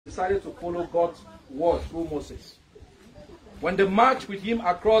decided to follow God's word through Moses. When they marched with him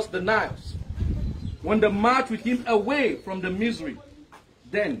across the Niles, when they marched with him away from the misery,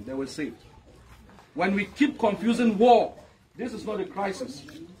 then they were saved. When we keep confusing war, this is not a crisis.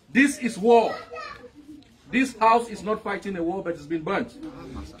 This is war. This house is not fighting a war, but it's been burnt.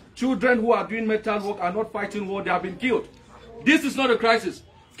 Children who are doing metal work are not fighting war, they have been killed. This is not a crisis.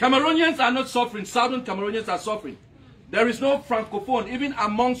 Cameroonians are not suffering. Southern Cameroonians are suffering. There is no francophone, even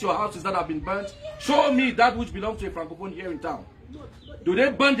amongst your houses that have been burnt. Show me that which belongs to a francophone here in town. Do they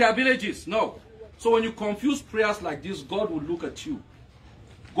burn their villages? No. So when you confuse prayers like this, God will look at you.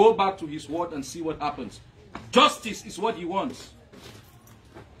 Go back to his word and see what happens. Justice is what he wants.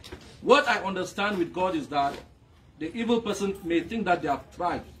 What I understand with God is that the evil person may think that they have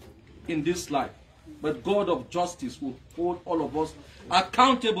thrived in this life, but God of justice will hold all of us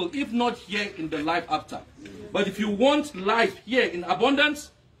accountable, if not here in the life after. But if you want life here in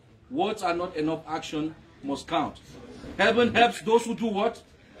abundance, words are not enough, action must count. Heaven helps those who do what?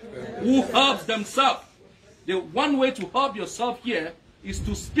 Who helps themselves. The one way to help yourself here is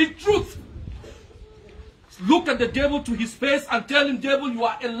to speak truth. Look at the devil to his face and tell him, devil, you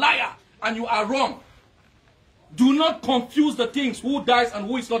are a liar and you are wrong. Do not confuse the things, who dies and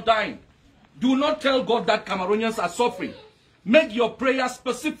who is not dying. Do not tell God that Cameroonians are suffering. Make your prayer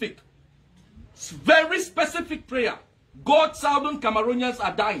specific. Very specific prayer. God, Southern Cameroonians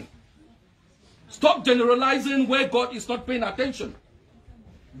are dying. Stop generalizing where God is not paying attention.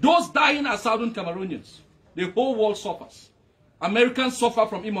 Those dying are Southern Cameroonians. The whole world suffers. Americans suffer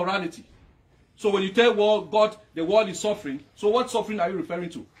from immorality. So when you tell God the world is suffering, so what suffering are you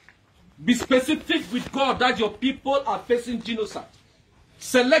referring to? Be specific with God that your people are facing genocide.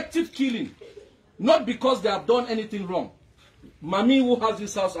 Selective killing. Not because they have done anything wrong. Mommy who has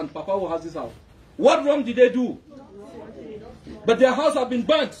this house and Papa who has this house. What wrong did they do? But their house have been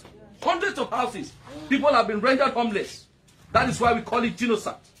burnt. Hundreds of houses. People have been rendered homeless. That is why we call it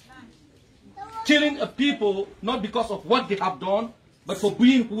genocide. Killing a people not because of what they have done, but for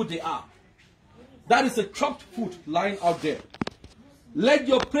being who they are. That is a chopped foot lying out there. Let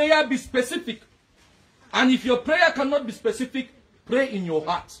your prayer be specific. And if your prayer cannot be specific, pray in your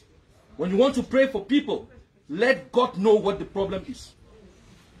heart. When you want to pray for people, let God know what the problem is.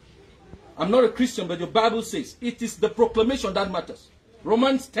 I'm not a Christian, but your Bible says it is the proclamation that matters.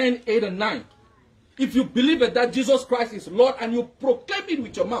 Romans 10, 8 and 9. If you believe that Jesus Christ is Lord and you proclaim it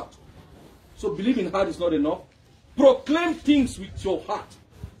with your mouth. So believe in heart is not enough. Proclaim things with your heart.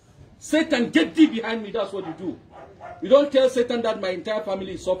 Satan, get thee behind me. That's what you do. You don't tell Satan that my entire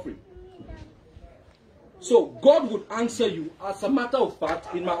family is suffering. So God would answer you. As a matter of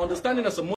fact, in my understanding as a